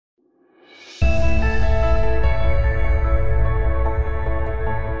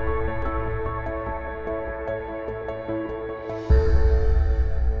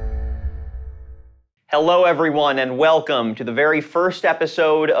Hello, everyone, and welcome to the very first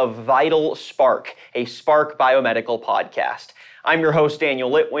episode of VitalSpark, a Spark Biomedical podcast. I'm your host,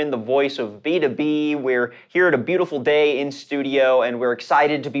 Daniel Litwin, the voice of B2B. We're here at a beautiful day in studio, and we're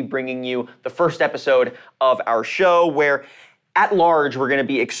excited to be bringing you the first episode of our show where at large, we're going to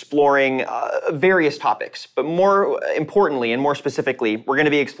be exploring various topics, but more importantly and more specifically, we're going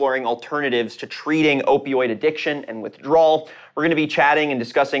to be exploring alternatives to treating opioid addiction and withdrawal. We're going to be chatting and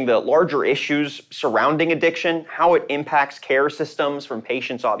discussing the larger issues surrounding addiction, how it impacts care systems from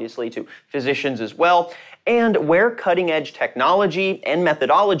patients, obviously, to physicians as well, and where cutting-edge technology and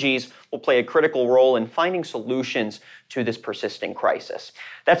methodologies will play a critical role in finding solutions to this persisting crisis.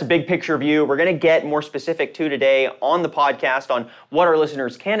 That's a big picture view. We're going to get more specific too today on the podcast on what our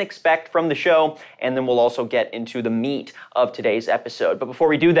listeners can expect from the show, and then we'll also get into the meat of today's episode. But before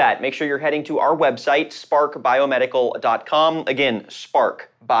we do that, make sure you're heading to our website, sparkbiomedical.com. Again,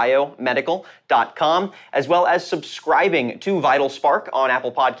 sparkbiomedical.com, as well as subscribing to VitalSpark on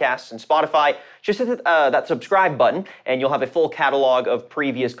Apple Podcasts and Spotify. Just hit that subscribe button, and you'll have a full catalog of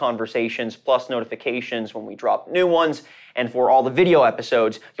previous conversations, plus notifications when we drop new ones. And for all the video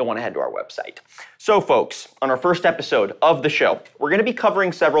episodes, you'll want to head to our website. So folks, on our first episode of the show, we're going to be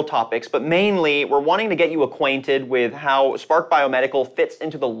covering several topics, but mainly we're wanting to get you acquainted with how Spark Biomedical fits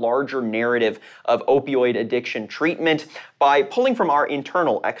into the larger narrative of opioid addiction treatment by pulling from our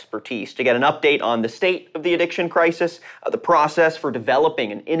internal expertise to get an update on the state of the addiction crisis, the process for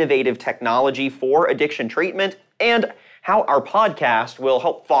developing an innovative technology for addiction treatment, and how our podcast will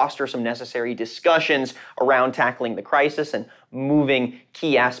help foster some necessary discussions around tackling the crisis and moving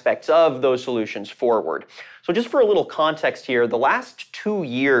key aspects of those solutions forward. So just for a little context here, the last 2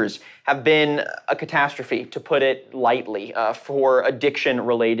 years have been a catastrophe, to put it lightly, for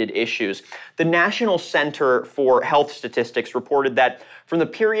addiction-related issues. The National Center for Health Statistics reported that from the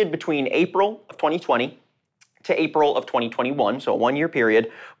period between April of 2020 to April of 2021, so a one-year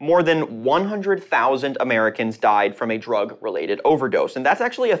period, more than 100,000 Americans died from a drug-related overdose. And that's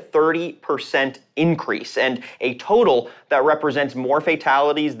actually a 30% increase, and a total that represents more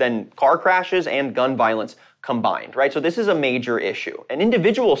fatalities than car crashes and gun violence combined, right? So this is a major issue. And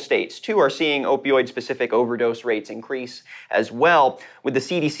individual states, too, are seeing opioid-specific overdose rates increase as well, with the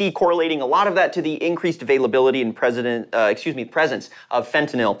CDC correlating a lot of that to the increased availability and presence of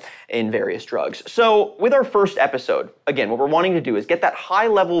fentanyl in various drugs. So with our first episode, again, what we're wanting to do is get that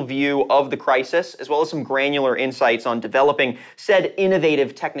high-level view of the crisis, as well as some granular insights on developing said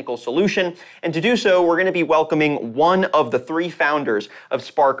innovative technical solution. And to do so, we're going to be welcoming one of the three founders of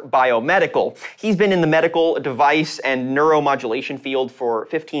Spark Biomedical. He's been in the medical device and neuromodulation field for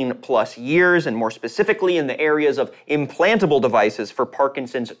 15 plus years, and more specifically in the areas of implantable devices for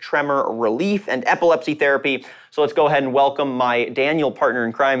Parkinson's tremor relief and epilepsy therapy. So let's go ahead and welcome my Daniel partner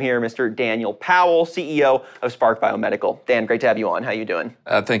in crime here, Mr. Daniel Powell, CEO of Spark Biomedical. Dan, great to have you on. How you doing?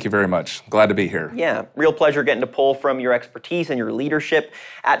 Thank you very much. Glad to be here. Yeah, real pleasure getting to pull from your expertise and your leadership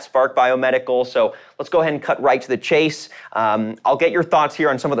at Spark Biomedical. So let's go ahead and cut right to the chase. I'll get your thoughts here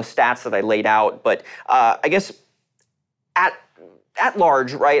on some of the stats that I laid out, but I guess at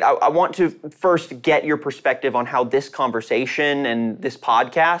large, right, I want to first get your perspective on how this conversation and this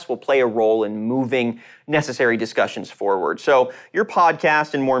podcast will play a role in moving necessary discussions forward. So your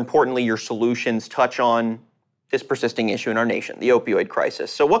podcast, and more importantly, your solutions, touch on this persisting issue in our nation, the opioid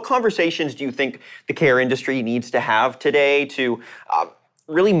crisis. So what conversations do you think the care industry needs to have today to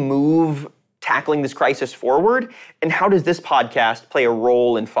really move tackling this crisis forward? And how does this podcast play a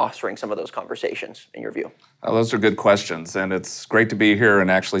role in fostering some of those conversations, in your view? Those are good questions, and it's great to be here and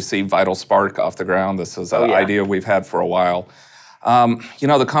actually see VitalSpark off the ground. This is an idea we've had for a while.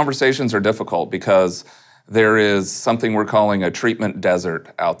 The conversations are difficult because there is something we're calling a treatment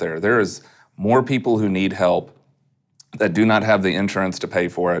desert out there. There is more people who need help that do not have the insurance to pay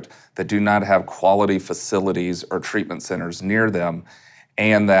for it, that do not have quality facilities or treatment centers near them,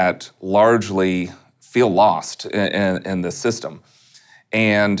 and that largely feel lost in the system.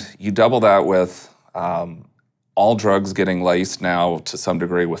 And you double that with all drugs getting laced now to some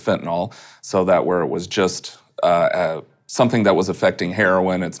degree with fentanyl, so that where it was just something that was affecting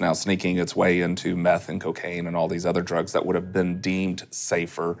heroin, it's now sneaking its way into meth and cocaine and all these other drugs that would have been deemed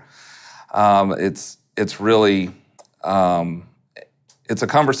safer. It's really, it's a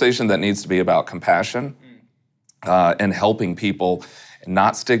conversation that needs to be about compassion and helping people,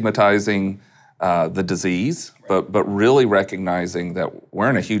 not stigmatizing the disease, but really recognizing that we're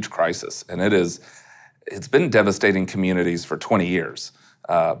in a huge crisis, and it's been devastating communities for 20 years,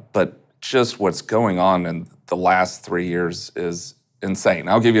 but just what's going on in the last 3 years is insane.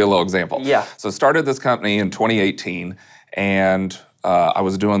 I'll give you a little example. Yeah. So started this company in 2018, and I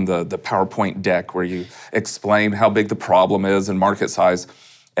was doing the PowerPoint deck where you explain how big the problem is and market size.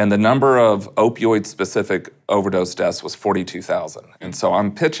 And the number of opioid-specific overdose deaths was 42,000. And so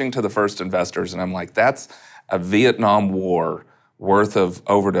I'm pitching to the first investors, and I'm like, that's a Vietnam War worth of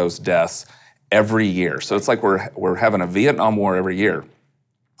overdose deaths every year. So it's like we're having a Vietnam War every year.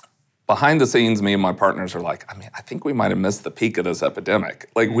 Behind the scenes, me and my partners are like, I think we might have missed the peak of this epidemic.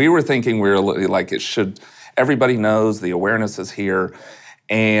 Like, we were thinking we were like, it should, everybody knows, the awareness is here.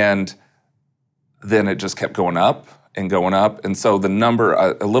 And then it just kept going up and going up. And so the number,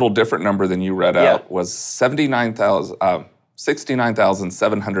 a little different number than you read out, was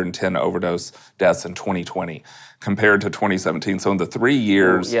 69,710 overdose deaths in 2020 compared to 2017. So in the 3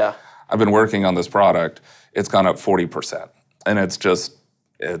 years I've been working on this product, it's gone up 40%. And it's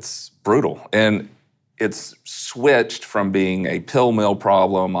brutal. And it's switched from being a pill mill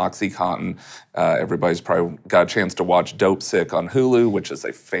problem, OxyContin. Everybody's probably got a chance to watch Dope Sick on Hulu, which is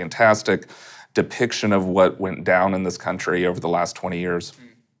a fantastic depiction of what went down in this country over the last 20 years.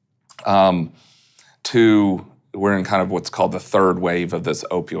 To we're in kind of what's called the third wave of this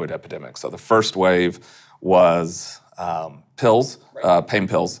opioid epidemic. So the first wave was pills, pain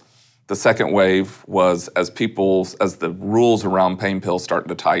pills. The second wave was as the rules around pain pills started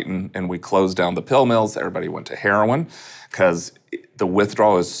to tighten and we closed down the pill mills, everybody went to heroin because the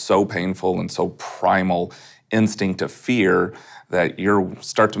withdrawal is so painful and so primal instinct of fear that you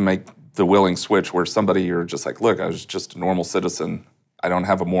start to make the willing switch where you're just like, look, I was just a normal citizen. I don't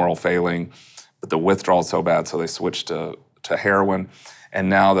have a moral failing, but the withdrawal is so bad, so they switched to heroin. And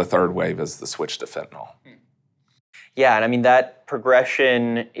now the third wave is the switch to fentanyl. Yeah, and I mean, that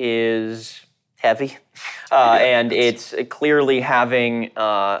progression is heavy, and it's clearly having,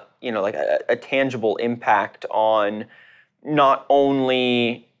 like a tangible impact on not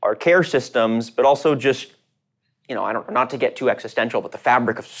only our care systems, but also just, not to get too existential, but the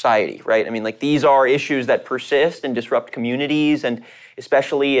fabric of society, right? I mean, like, these are issues that persist and disrupt communities, and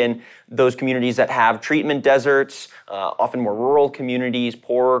especially in those communities that have treatment deserts, often more rural communities,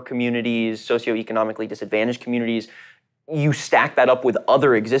 poorer communities, socioeconomically disadvantaged communities. You stack that up with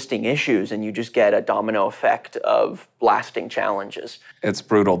other existing issues, and you just get a domino effect of lasting challenges. It's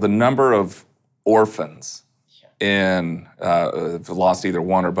brutal. The number of orphans have lost either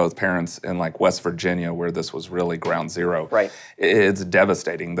one or both parents in like West Virginia, where this was really ground zero. Right. It's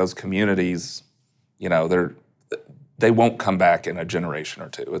devastating. Those communities, they won't come back in a generation or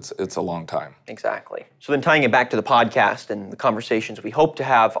two. It's a long time. Exactly. So then tying it back to the podcast and the conversations we hope to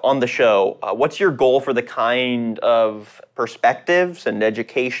have on the show, what's your goal for the kind of perspectives and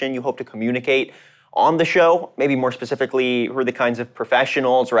education you hope to communicate on the show? Maybe more specifically, who are the kinds of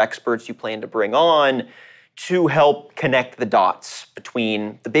professionals or experts you plan to bring on to help connect the dots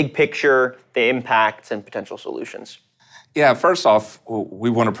between the big picture, the impacts, and potential solutions? Yeah, first off, we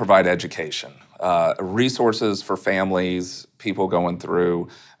want to provide education, resources for families, people going through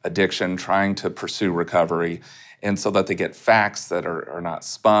addiction, trying to pursue recovery, and so that they get facts that are not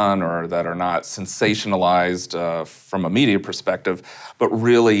spun or that are not sensationalized from a media perspective, but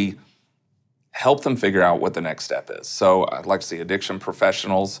really help them figure out what the next step is. So I'd like to see addiction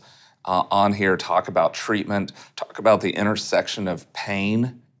professionals on here talk about treatment, talk about the intersection of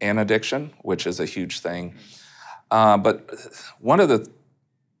pain and addiction, which is a huge thing. But one of the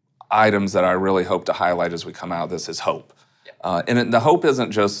items that I really hope to highlight as we come out of this is hope. And the hope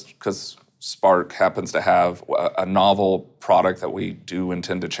isn't just because Spark happens to have a novel product that we do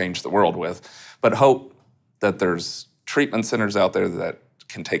intend to change the world with, but hope that there's treatment centers out there that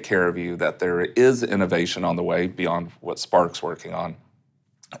can take care of you, that there is innovation on the way beyond what Spark's working on.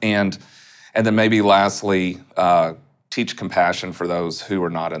 And then maybe lastly, teach compassion for those who are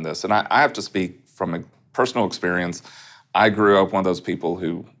not in this. And I have to speak from a personal experience. I grew up one of those people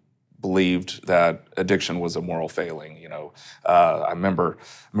who believed that addiction was a moral failing. I remember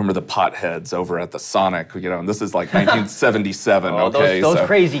the potheads over at the Sonic. And this is like 1977. Those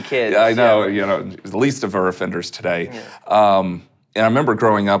crazy kids. Yeah, I know. The least of our offenders today. Yeah. And I remember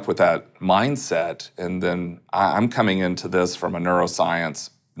growing up with that mindset, and then I'm coming into this from a neuroscience,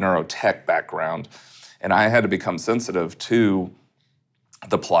 neurotech background, and I had to become sensitive to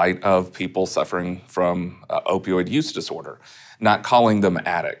the plight of people suffering from opioid use disorder, not calling them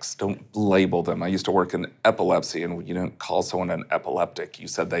addicts. Don't label them. I used to work in epilepsy, and you don't call someone an epileptic. You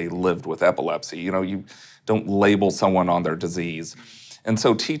said they lived with epilepsy. You don't label someone on their disease. And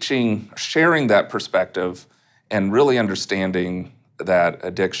so sharing that perspective and really understanding that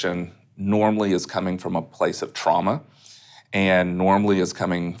addiction normally is coming from a place of trauma and normally is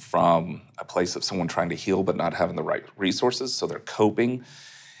coming from a place of someone trying to heal but not having the right resources, so they're coping.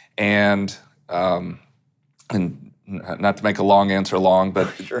 And not to make a long answer long,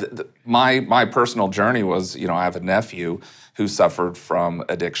 but Sure. My personal journey was, I have a nephew who suffered from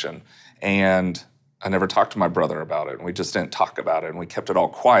addiction, and I never talked to my brother about it, and we just didn't talk about it, and we kept it all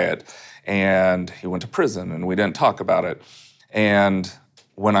quiet, and he went to prison, and we didn't talk about it. And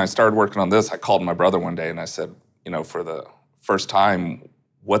when I started working on this, I called my brother one day, and I said, for the first time,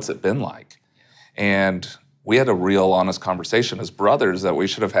 what's it been like? And we had a real honest conversation as brothers that we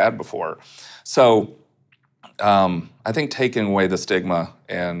should have had before. So I think taking away the stigma,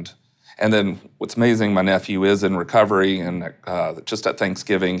 and then what's amazing, my nephew is in recovery, and just at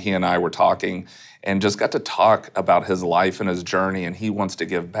Thanksgiving, he and I were talking and just got to talk about his life and his journey, and he wants to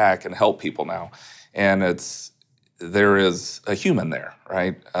give back and help people now. And there is a human there,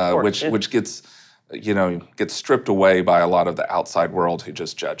 right? Which gets stripped away by a lot of the outside world who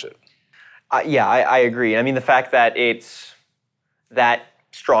just judge it. I agree. I mean, the fact that it's that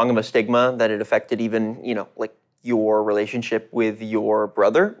strong of a stigma that it affected even, like your relationship with your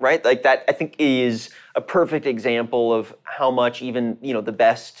brother, right? Like that, I think, is a perfect example of how much even, the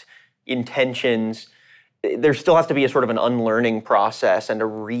best intentions, there still has to be a sort of an unlearning process and a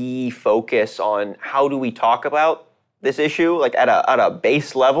refocus on how do we talk about this issue, like at a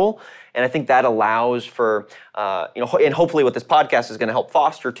base level. And I think that allows for, and hopefully what this podcast is going to help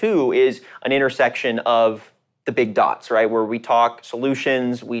foster too, is an intersection of the big dots, right? Where we talk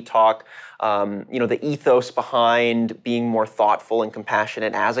solutions, we talk, the ethos behind being more thoughtful and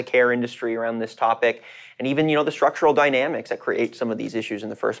compassionate as a care industry around this topic, and even, the structural dynamics that create some of these issues in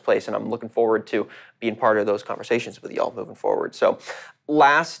the first place. And I'm looking forward to being part of those conversations with y'all moving forward. So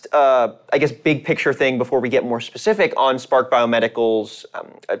last, big picture thing before we get more specific on Spark Biomedical's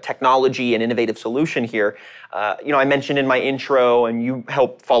technology and innovative solution here. I mentioned in my intro, and you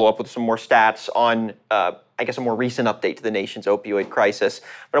helped follow up with some more stats on, a more recent update to the nation's opioid crisis.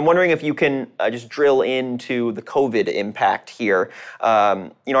 But I'm wondering if you can just drill into the COVID impact here.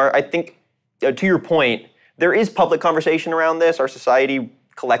 I think, to your point, there is public conversation around this. Our society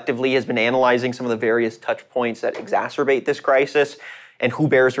collectively has been analyzing some of the various touch points that exacerbate this crisis and who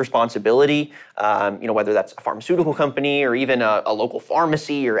bears responsibility, whether that's a pharmaceutical company or even a local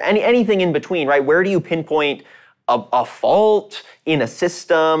pharmacy or anything in between, right? Where do you pinpoint a fault in a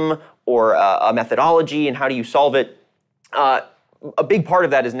system or a methodology, and how do you solve it? A big part of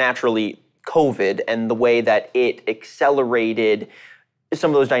that is naturally COVID and the way that it accelerated some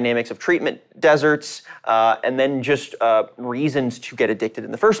of those dynamics of treatment deserts, and then just reasons to get addicted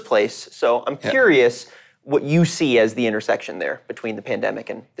in the first place. So I'm curious what you see as the intersection there between the pandemic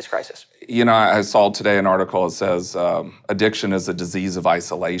and this crisis. I saw today an article that says addiction is a disease of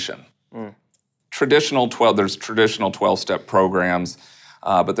isolation. There's traditional 12-step programs,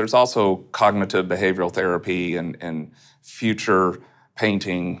 but there's also cognitive behavioral therapy and future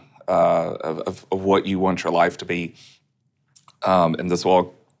painting of what you want your life to be. And this will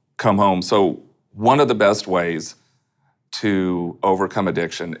all come home. So one of the best ways to overcome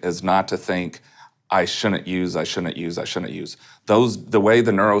addiction is not to think, I shouldn't use. The way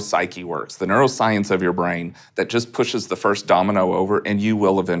the neuropsyche works, the neuroscience of your brain that just pushes the first domino over, and you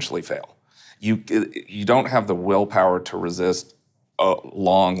will eventually fail. You don't have the willpower to resist a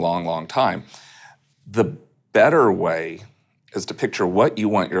long time. The better way is to picture what you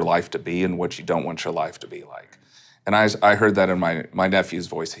want your life to be and what you don't want your life to be like. And I heard that in my nephew's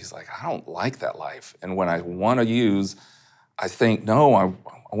voice. He's like, I don't like that life. And when I want to use, I think, no,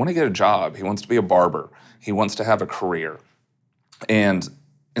 I want to get a job. He wants to be a barber. He wants to have a career. And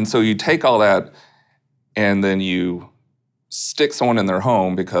so you take all that and then you stick someone in their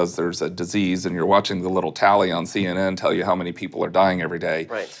home because there's a disease and you're watching the little tally on CNN tell you how many people are dying every day.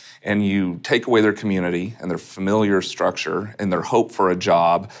 Right. And you take away their community and their familiar structure and their hope for a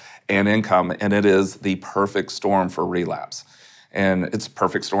job and income, and it is the perfect storm for relapse. And it's a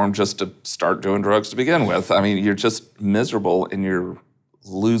perfect storm just to start doing drugs to begin with. I mean, you're just miserable and you're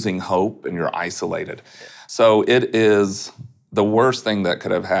losing hope and you're isolated. Yeah. So it is the worst thing that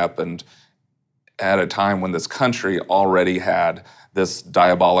could have happened at a time when this country already had this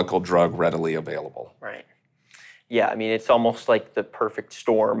diabolical drug readily available. Right. Yeah, I mean, it's almost like the perfect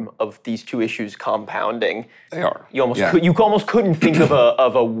storm of these two issues compounding. They are. You almost couldn't think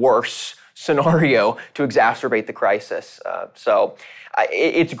of a worse scenario to exacerbate the crisis. So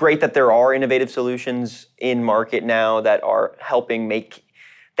it's great that there are innovative solutions in market now that are helping make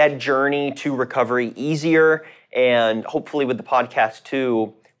that journey to recovery easier. And hopefully with the podcast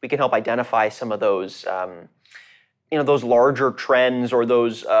too, we can help identify some of those, those larger trends or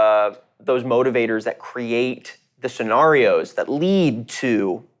those motivators that create the scenarios that lead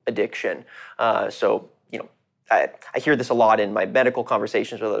to addiction. So I hear this a lot in my medical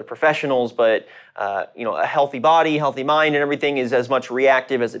conversations with other professionals, but a healthy body, healthy mind, and everything is as much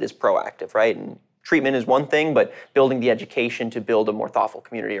reactive as it is proactive, right? And treatment is one thing, but building the education to build a more thoughtful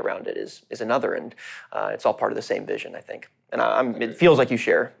community around it is another, and it's all part of the same vision, I think. And it feels like you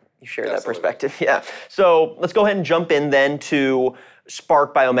share that perspective. Yeah. So let's go ahead and jump in then to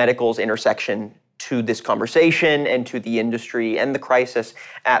Spark Biomedical's intersection to this conversation and to the industry and the crisis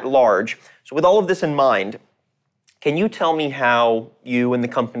at large. So with all of this in mind, can you tell me how you and the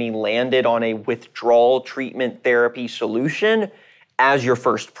company landed on a withdrawal treatment therapy solution as your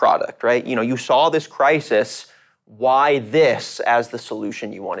first product, right? You saw this crisis. Why this as the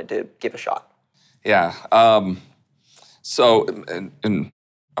solution you wanted to give a shot? Yeah. So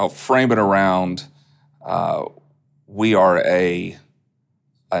I'll frame it around, we are a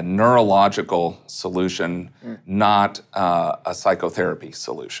neurological solution, not a psychotherapy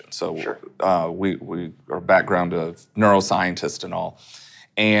solution. So sure. We are background of neuroscientists and all.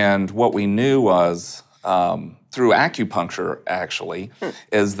 And what we knew was, through acupuncture actually,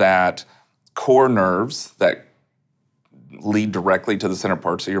 is that core nerves that lead directly to the center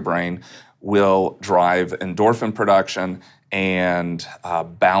parts of your brain will drive endorphin production and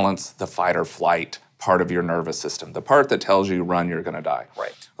balance the fight or flight part of your nervous system, the part that tells you run, you're going to die.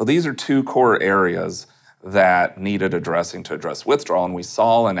 Right. Well, these are two core areas that needed addressing to address withdrawal, and we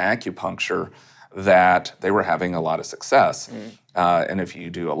saw in acupuncture that they were having a lot of success. And if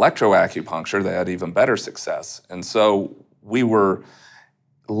you do electroacupuncture, they had even better success. And so we were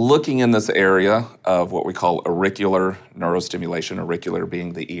looking in this area of what we call auricular neurostimulation, auricular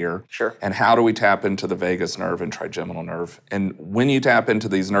being the ear. Sure. And how do we tap into the vagus nerve and trigeminal nerve? And when you tap into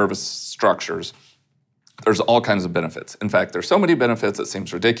these nervous structures, there's all kinds of benefits. In fact, there's so many benefits it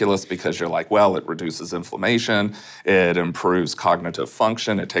seems ridiculous because you're like, well, it reduces inflammation, it improves cognitive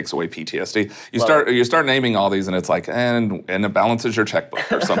function, it takes away PTSD. You start naming all these and it's like, and it balances your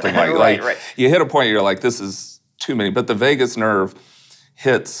checkbook or something like right. You hit a point you're like, this is too many. But the vagus nerve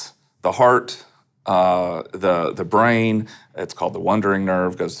hits the heart, the brain, it's called the wandering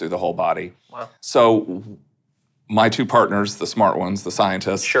nerve, goes through the whole body. Wow. So my two partners, the smart ones, the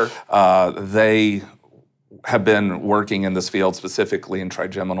scientists, sure. They have been working in this field specifically in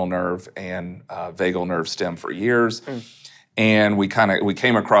trigeminal nerve and vagal nerve stem for years. And we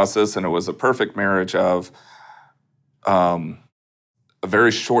came across this, and it was a perfect marriage of a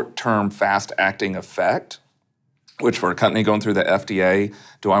very short-term, fast-acting effect, which for a company going through the FDA,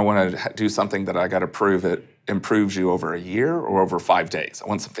 do I want to do something that I got to prove it improves you over a year or over 5 days? I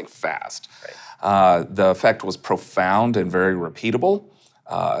want something fast. Right. The effect was profound and very repeatable.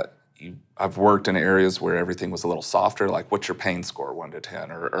 I've worked in areas where everything was a little softer, like what's your pain score, 1 to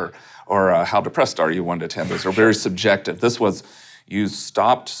 10, or how depressed are you, 1 to 10. Those are very subjective. This was, you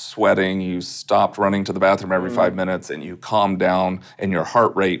stopped sweating, you stopped running to the bathroom every 5 minutes, and you calmed down, and your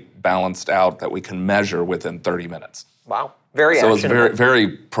heart rate balanced out that we can measure within 30 minutes. Wow, very So actionable. it was very,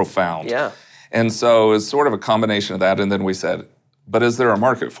 very profound. Yeah. And so it's sort of a combination of that, and then we said, but is there a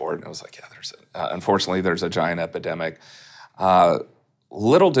market for it? And I was like, yeah, unfortunately, there's a giant epidemic.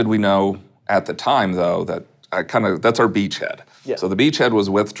 Little did we know at the time, though, that that's our beachhead. Yeah. So the beachhead was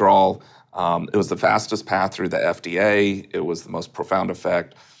withdrawal. It was the fastest path through the FDA. It was the most profound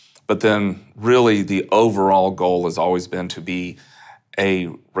effect. But then really the overall goal has always been to be a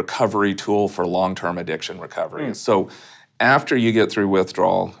recovery tool for long-term addiction recovery. So after you get through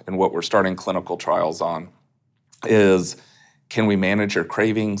withdrawal, and what we're starting clinical trials on is, can we manage your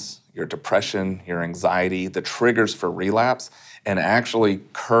cravings, your depression, your anxiety, the triggers for relapse, and actually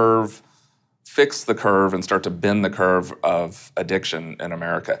fix the curve and start to bend the curve of addiction in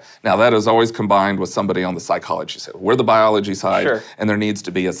America. Now, that is always combined with somebody on the psychology side. We're the biology side, sure. And there needs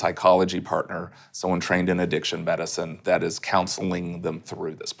to be a psychology partner, someone trained in addiction medicine that is counseling them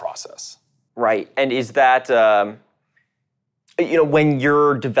through this process. Right, and is that, when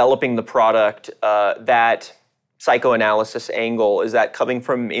you're developing the product, that psychoanalysis angle, is that coming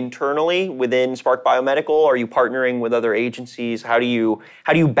from internally within Spark Biomedical? Are you partnering with other agencies? How do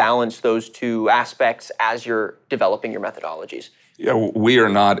you balance those two aspects as you're developing your methodologies? Yeah, we are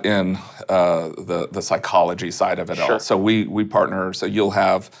not in the psychology side of it Sure. all. So we partner. So you'll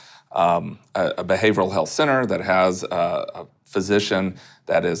have a behavioral health center that has a physician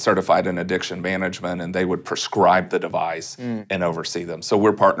that is certified in addiction management, and they would prescribe the device and oversee them. So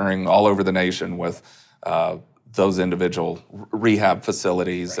we're partnering all over the nation with those individual rehab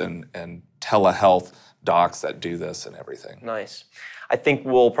facilities, right. and telehealth docs that do this and everything. Nice. I think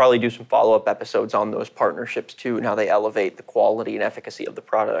we'll probably do some follow-up episodes on those partnerships too, and how they elevate the quality and efficacy of the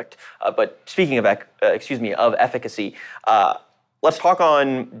product. But speaking of efficacy, let's talk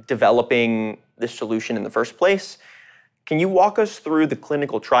on developing this solution in the first place. Can you walk us through the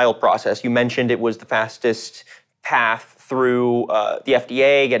clinical trial process? You mentioned it was the fastest path through the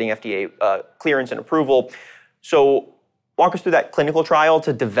FDA, getting FDA clearance and approval. So walk us through that clinical trial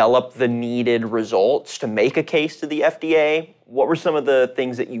to develop the needed results to make a case to the FDA. What were some of the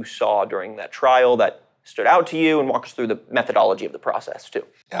things that you saw during that trial that stood out to you, and walk us through the methodology of the process too?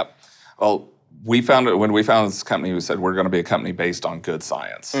 Yeah. Well, when we found this company, we said we're going to be a company based on good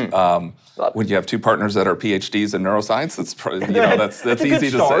science. When you have two partners that are PhDs in neuroscience, it's that's easy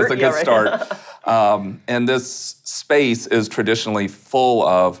to say. It's a good start. And this space is traditionally full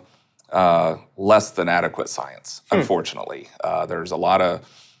of less than adequate science. Unfortunately, there's a lot of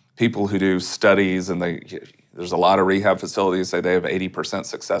people who do studies, and there's a lot of rehab facilities say they have 80%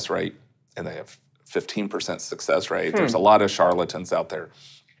 success rate, and they have 15% success rate. There's a lot of charlatans out there.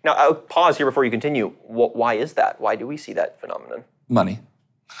 Now, I'll pause here before you continue. Why is that? Why do we see that phenomenon? Money.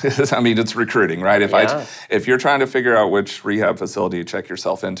 I mean, it's recruiting, right? If you're trying to figure out which rehab facility to check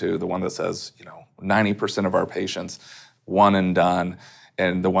yourself into, the one that says, 90% of our patients, one and done,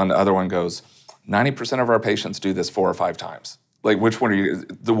 and the other one goes, 90% of our patients do this 4 or 5 times. Like, which one are you?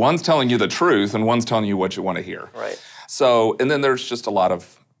 The one's telling you the truth, and one's telling you what you want to hear. Right. So, and then there's just a lot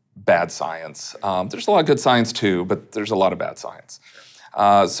of bad science. There's a lot of good science too, but there's a lot of bad science.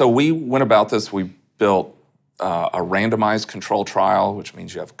 So we went about this. We built a randomized control trial, which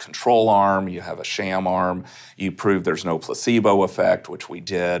means you have a control arm, you have a sham arm, you prove there's no placebo effect, which we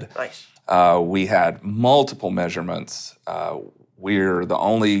did. Nice. We had multiple measurements. We're the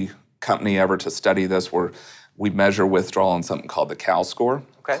only company ever to study this where we measure withdrawal on something called the COW score,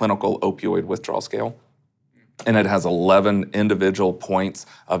 Clinical Opioid Withdrawal Scale. And it has 11 individual points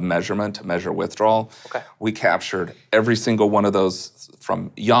of measurement to measure withdrawal. Okay. We captured every single one of those,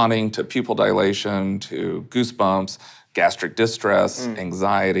 from yawning to pupil dilation to goosebumps, gastric distress,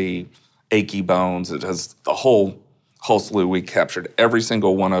 anxiety, achy bones. It has the whole slew. We captured every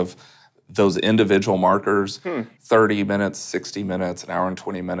single one of those individual markers, 30 minutes, 60 minutes, an hour and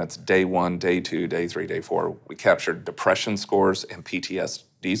 20 minutes, day 1, day 2, day 3, day 4. We captured depression scores and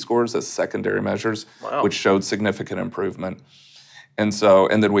PTSD scores as secondary measures, which showed significant improvement. And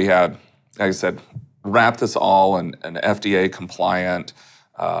then we had, like I said, wrap this all in an FDA compliant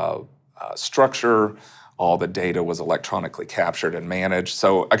structure. All the data was electronically captured and managed.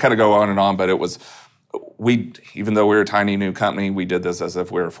 So I kind of go on and on, but it was, even though we were a tiny new company, we did this as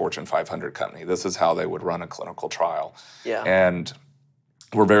if we were a Fortune 500 company. This is how they would run a clinical trial. Yeah. And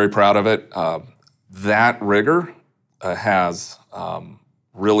we're very proud of it. That rigor has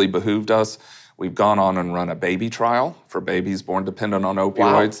really behooved us. We've gone on and run a baby trial for babies born dependent on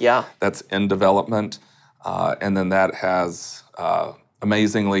opioids. Wow. Yeah. That's in development. And then that has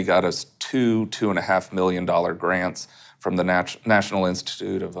amazingly got us $2.5 million grants from the National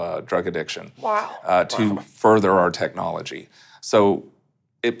Institute of Drug Addiction to further our technology. So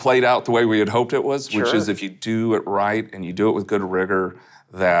it played out the way we had hoped it was, which is if you do it right and you do it with good rigor,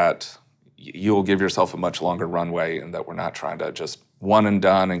 that you'll give yourself a much longer runway, and that we're not trying to just one and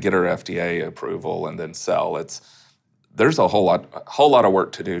done and get our FDA approval and then sell. There's a whole lot of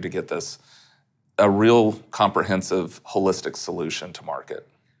work to do to get this a real comprehensive, holistic solution to market.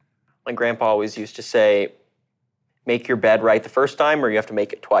 My grandpa always used to say, make your bed right the first time, or you have to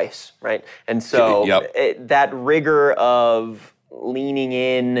make it twice, right? And so that rigor of leaning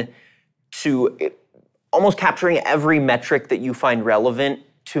in to almost capturing every metric that you find relevant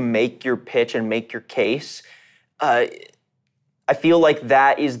to make your pitch and make your case, I feel like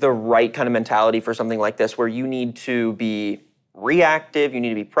that is the right kind of mentality for something like this, where you need to be reactive, you need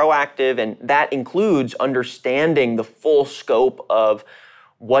to be proactive, and that includes understanding the full scope of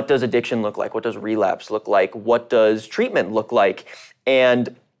what does addiction look like, what does relapse look like, what does treatment look like,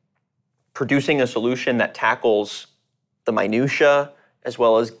 and producing a solution that tackles the minutia as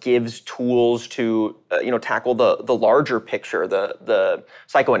well as gives tools to tackle the larger picture, the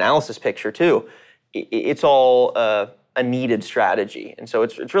psychoanalysis picture too. It's all a needed strategy, and so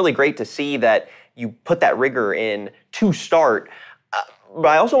it's really great to see that you put that rigor in to start. But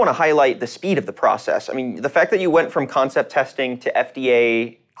I also want to highlight the speed of the process. I mean, the fact that you went from concept testing to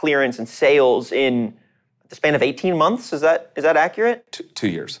FDA clearance and sales in the span of 18 months, is that accurate? 2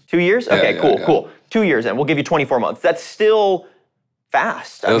 years. 2 years? Okay, cool. 2 years, and we'll give you 24 months. That's still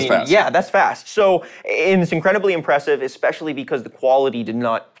fast. It was fast. Yeah, that's fast. So, and it's incredibly impressive, especially because the quality did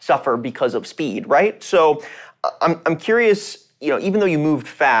not suffer because of speed, right? So, I'm curious, even though you moved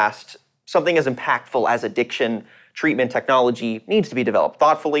fast, something as impactful as addiction treatment technology needs to be developed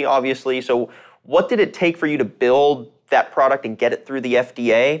thoughtfully, obviously. So what did it take for you to build that product and get it through the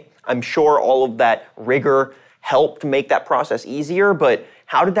FDA? I'm sure all of that rigor helped make that process easier, but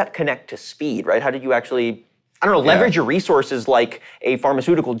how did that connect to speed, right? How did you actually, I don't know, leverage your resources like a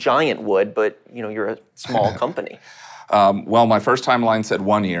pharmaceutical giant would, but you're a small company? Well, my first timeline said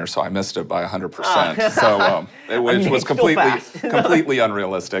 1 year, so I missed it by 100%. So which was completely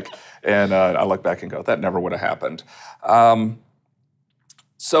unrealistic. And I look back and go, that never would have happened.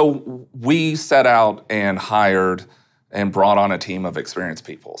 So we set out and hired and brought on a team of experienced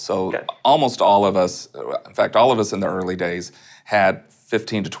people. So almost all of us, in fact, all of us in the early days had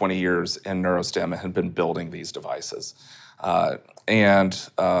 15 to 20 years in neurostim and had been building these devices. And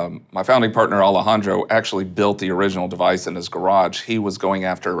my founding partner, Alejandro, actually built the original device in his garage. He was going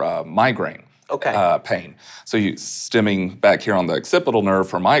after migraine pain. So stemming back here on the occipital nerve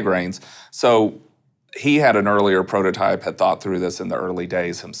for migraines. So he had an earlier prototype, had thought through this in the early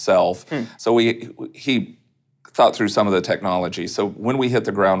days himself. So he thought through some of the technology. So when we hit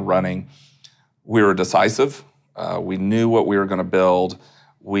the ground running, we were decisive. We knew what we were going to build.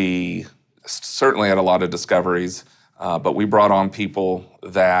 We certainly had a lot of discoveries, but we brought on people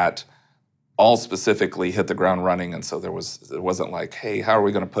that all specifically hit the ground running, and so it wasn't like, hey, how are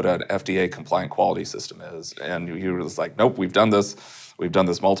we going to put an FDA compliant quality system is? And you were just like, nope, we've done this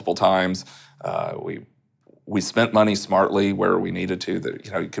multiple times. We spent money smartly where we needed to. That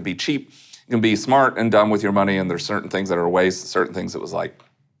it could be cheap, you can be smart and done with your money, and there's certain things that are a waste, certain things that was like,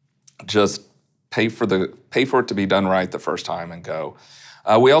 just pay for it to be done right the first time and go.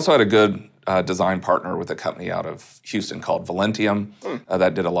 We also had a good design partner with a company out of Houston called Valentium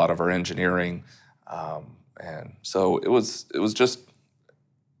that did a lot of our engineering, and so it was just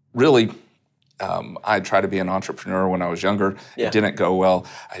really. I tried to be an entrepreneur when I was younger. It didn't go well.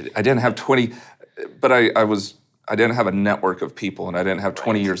 I didn't have 20, but I didn't have a network of people, and I didn't have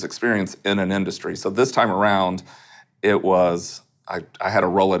 20 years experience in an industry. So this time around, it was. I had a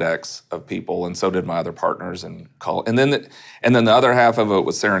Rolodex of people, and so did my other partners. And then the other half of it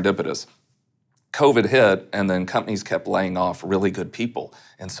was serendipitous. COVID hit, and then companies kept laying off really good people,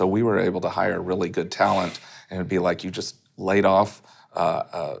 and so we were able to hire really good talent. And it'd be like you just laid off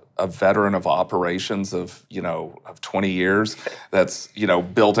a veteran of operations of 20 years that's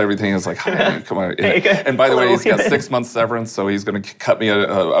built everything. It's like, hi, come on. And by the way, he's got 6 months severance, so he's going to cut me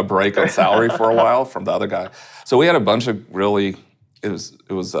a break on salary for a while from the other guy. So we had a bunch of really. It was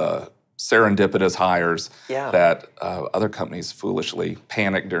serendipitous hires that other companies foolishly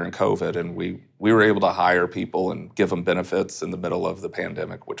panicked during COVID, and we were able to hire people and give them benefits in the middle of the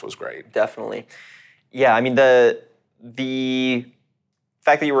pandemic, which was great. Definitely. Yeah, I mean, the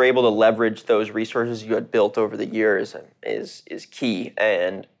fact that you were able to leverage those resources you had built over the years is key.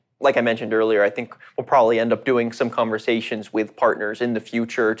 And like I mentioned earlier, I think we'll probably end up doing some conversations with partners in the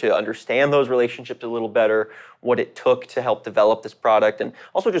future to understand those relationships a little better, what it took to help develop this product, and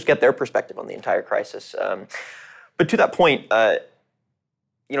also just get their perspective on the entire crisis. But to that point,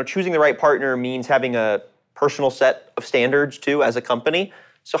 choosing the right partner means having a personal set of standards too as a company.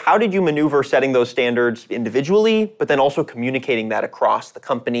 So how did you maneuver setting those standards individually, but then also communicating that across the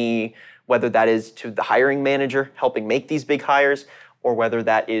company, whether that is to the hiring manager helping make these big hires, or whether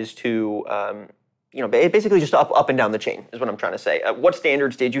that is to, basically just up and down the chain is what I'm trying to say. What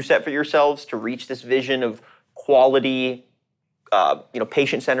standards did you set for yourselves to reach this vision of quality,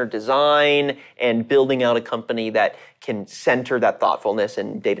 patient-centered design, and building out a company that can center that thoughtfulness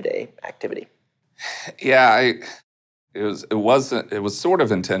in day-to-day activity? Yeah, it was sort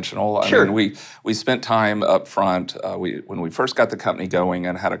of intentional. Sure. I mean, we spent time up front. When we first got the company going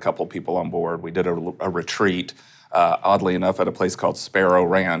and had a couple people on board, we did a retreat. Oddly enough, at a place called Sparrow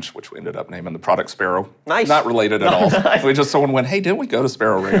Ranch, which we ended up naming the product Sparrow. Nice. Not related at all. Someone went, hey, didn't we go to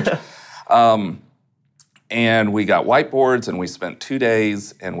Sparrow Ranch? And we got whiteboards, and we spent 2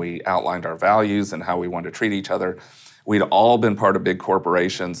 days, and we outlined our values and how we wanted to treat each other. We'd all been part of big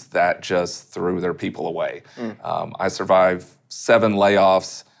corporations that just threw their people away. I survived 7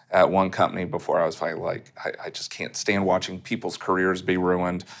 layoffs at one company before I was finally like, I just can't stand watching people's careers be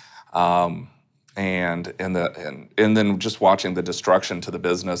ruined. And then just watching the destruction to the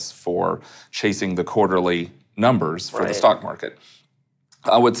business for chasing the quarterly numbers for the stock market.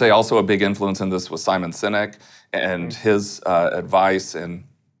 I would say also a big influence in this was Simon Sinek and his advice. And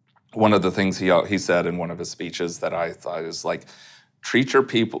one of the things he said in one of his speeches that I thought is like, treat your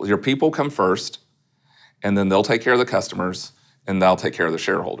people come first, and then they'll take care of the customers, and they'll take care of the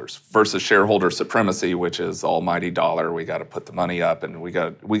shareholders, versus shareholder supremacy, which is almighty dollar. We got to put the money up, and we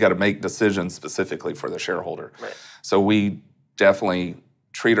got to make decisions specifically for the shareholder. Right. So we definitely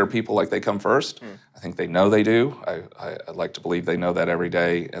treat our people like they come first. I think they know they do. I'd like to believe they know that every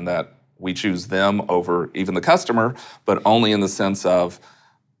day, and that we choose them over even the customer, but only in the sense of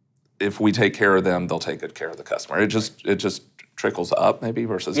if we take care of them, they'll take good care of the customer. It just trickles up maybe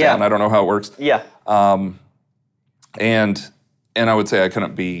versus down. I don't know how it works. Yeah. And I would say I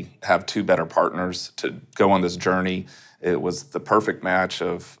couldn't have two better partners to go on this journey. It was the perfect match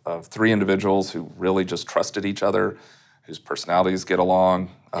of three individuals who really just trusted each other, whose personalities get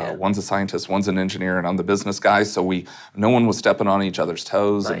along. One's a scientist, one's an engineer, and I'm the business guy. So no one was stepping on each other's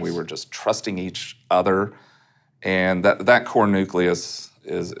toes, and we were just trusting each other. And that core nucleus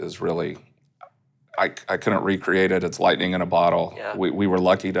is really, I couldn't recreate it. It's lightning in a bottle. Yeah. We were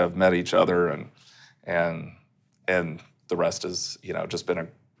lucky to have met each other, and the rest is just been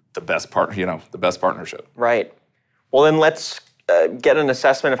the best partnership. Right. Well, then let's get an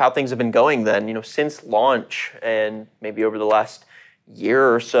assessment of how things have been going then, since launch and maybe over the last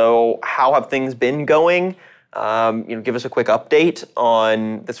year or so. How have things been going? Give us a quick update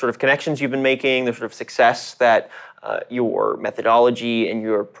on the sort of connections you've been making, the sort of success that your methodology and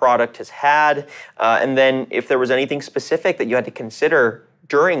your product has had, and then if there was anything specific that you had to consider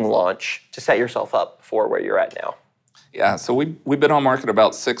during launch to set yourself up for where you're at now. Yeah, so we've been on market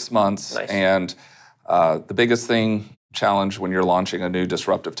about 6 months, and the biggest challenge when you're launching a new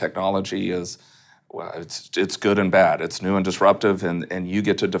disruptive technology is, well, it's good and bad. It's new and disruptive, and you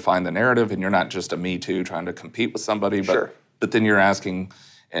get to define the narrative, and you're not just a me too trying to compete with somebody, but then you're asking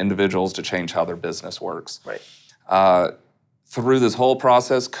individuals to change how their business works. Right. Through this whole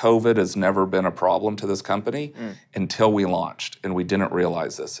process, COVID has never been a problem to this company until we launched, and we didn't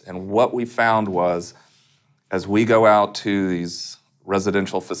realize this. And what we found was, as we go out to these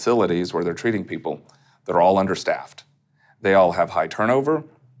residential facilities where they're treating people, they're all understaffed. They all have high turnover,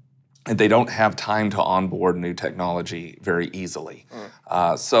 and they don't have time to onboard new technology very easily.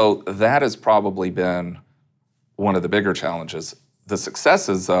 So that has probably been one of the bigger challenges. The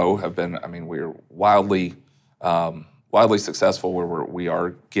successes, though, have been, we're wildly successful where we are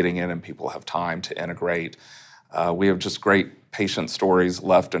getting in and people have time to integrate. We have just great patient stories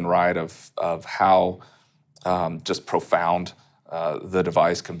left and right of how just profound the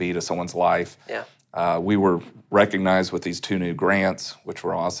device can be to someone's life. Yeah. We were recognized with these 2 new grants, which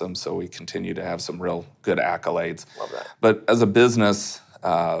were awesome, so we continue to have some real good accolades. Love that. But as a business,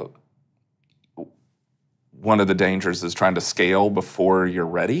 one of the dangers is trying to scale before you're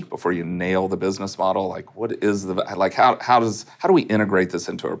ready, before you nail the business model. Like, what is how do we integrate this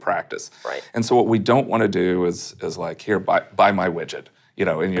into our practice? Right. And so what we don't want to do is like, here, buy my widget,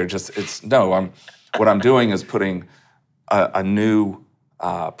 and you're just, what I'm doing is putting a new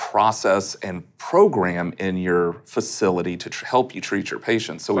process and program in your facility to help you treat your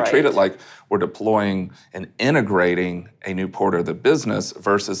patients. So we treat it like we're deploying and integrating a new part of the business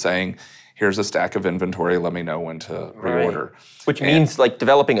versus saying, here's a stack of inventory, let me know when to reorder. Which means like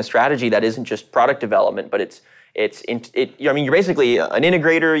developing a strategy that isn't just product development, but you're basically an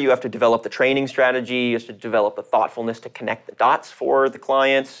integrator. You have to develop the training strategy, you have to develop the thoughtfulness to connect the dots for the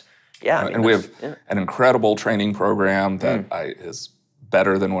clients. Yeah. And we have an incredible training program that is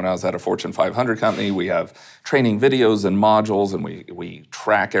better than when I was at a Fortune 500 company. We have training videos and modules, and we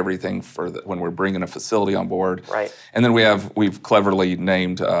track everything when we're bringing a facility on board. Right. And then we've cleverly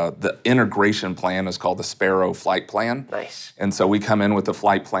named the integration plan is called the Sparrow flight plan. Nice. And so we come in with the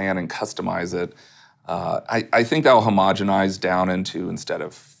flight plan and customize it. I think that'll homogenize down into, instead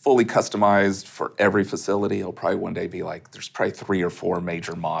of fully customized for every facility, it'll probably one day be like, there's probably 3 or 4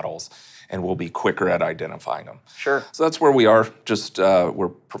 major models, and we'll be quicker at identifying them. Sure. So that's where we are. Just we're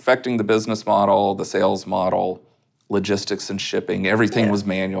perfecting the business model, the sales model, logistics and shipping. Everything was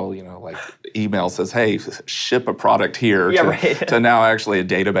manual. Like email says, "Hey, ship a product here," to now actually a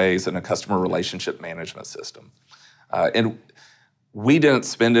database and a customer relationship management system. And we didn't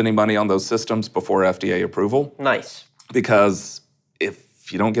spend any money on those systems before FDA approval. Nice. Because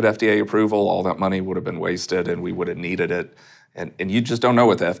if you don't get FDA approval, all that money would have been wasted, and we would have needed it. And you just don't know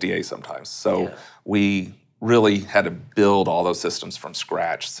with the FDA sometimes. So we really had to build all those systems from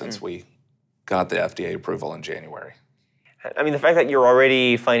scratch since we got the FDA approval in January. The fact that you're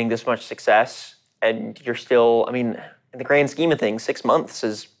already finding this much success and you're still, in the grand scheme of things, 6 months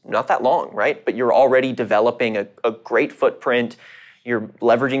is not that long, right? But you're already developing a great footprint. You're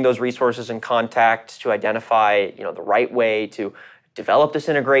leveraging those resources and contacts to identify, the right way to develop this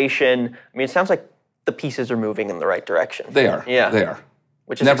integration. It sounds like the pieces are moving in the right direction. They are. Yeah. They are.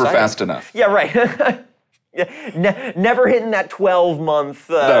 Which is never exciting. fast enough. Yeah, right. Never hitting that 12-month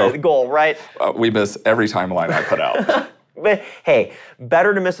goal, right? We miss every timeline I put out. But hey,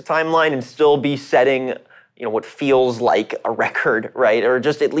 better to miss a timeline and still be setting, what feels like a record, right? Or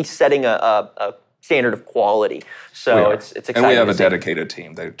just at least setting a standard of quality. So it's exciting. And we have a dedicated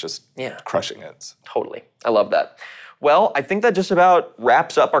team. They're just crushing it. Totally. I love that. Well, I think that just about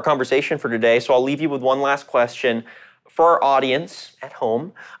wraps up our conversation for today. So I'll leave you with one last question for our audience at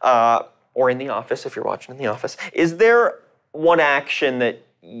home or in the office, if you're watching in the office. Is there one action that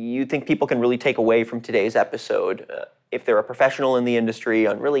you think people can really take away from today's episode, if they're a professional in the industry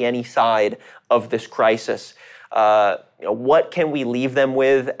on really any side of this crisis? What can we leave them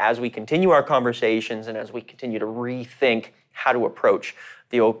with as we continue our conversations and as we continue to rethink how to approach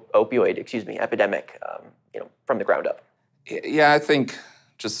the opioid epidemic, from the ground up? Yeah, I think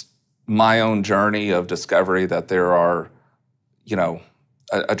just my own journey of discovery that there are,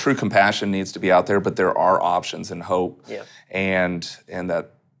 a true compassion needs to be out there, but there are options and hope. Yeah. And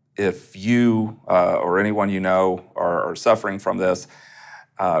that if you or anyone you know are suffering from this,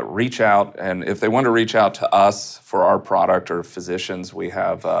 reach out. And if they want to reach out to us for our product or physicians, we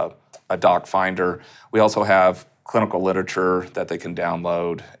have a doc finder. We also have clinical literature that they can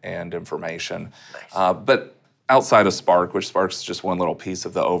download and information. Nice. But outside of Spark, which Spark's just one little piece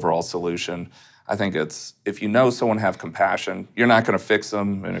of the overall solution, I think it's, if you know someone have compassion, you're not going to fix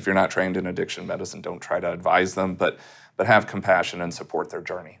them. And if you're not trained in addiction medicine, don't try to advise them, but have compassion and support their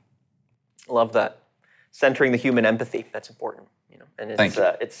journey. Love that. Centering the human empathy, that's important. And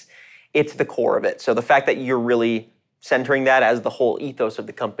it's the core of it. So the fact that you're really centering that as the whole ethos of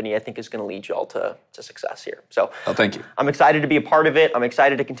the company, I think is going to lead you all to success here. So thank you. I'm excited to be a part of it. I'm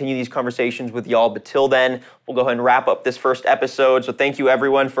excited to continue these conversations with y'all. But till then, we'll go ahead and wrap up this first episode. So thank you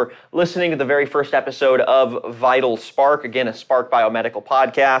everyone for listening to the very first episode of VitalSpark, again, a Spark Biomedical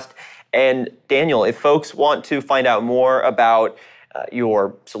podcast. And Daniel, if folks want to find out more about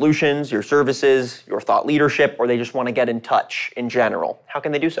your solutions, your services, your thought leadership, or they just want to get in touch in general, how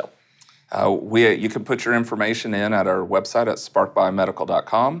can they do so? You can put your information in at our website at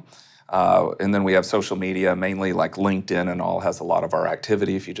sparkbiomedical.com. And then we have social media, mainly like LinkedIn and all has a lot of our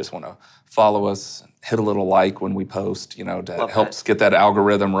activity. If you just want to follow us, hit a little like when we post, to help get that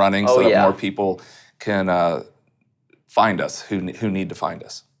algorithm running that more people can find us who need to find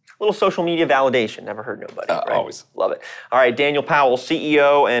us. A little social media validation, never hurt nobody. Right? Always. Love it. All right, Daniel Powell,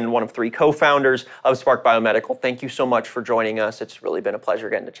 CEO and one of 3 co-founders of Spark Biomedical. Thank you so much for joining us. It's really been a pleasure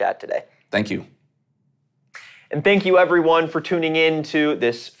getting to chat today. Thank you. And thank you everyone for tuning in to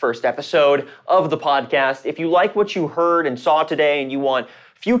this first episode of the podcast. If you like what you heard and saw today and you want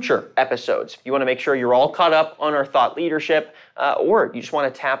future episodes, you want to make sure you're all caught up on our thought leadership, or you just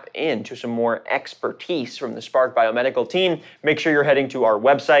want to tap into some more expertise from the Spark Biomedical team, make sure you're heading to our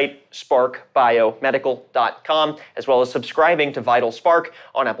website, sparkbiomedical.com, as well as subscribing to VitalSpark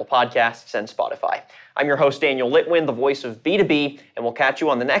on Apple Podcasts and Spotify. I'm your host, Daniel Litwin, the voice of B2B, and we'll catch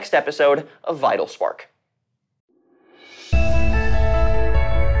you on the next episode of VitalSpark.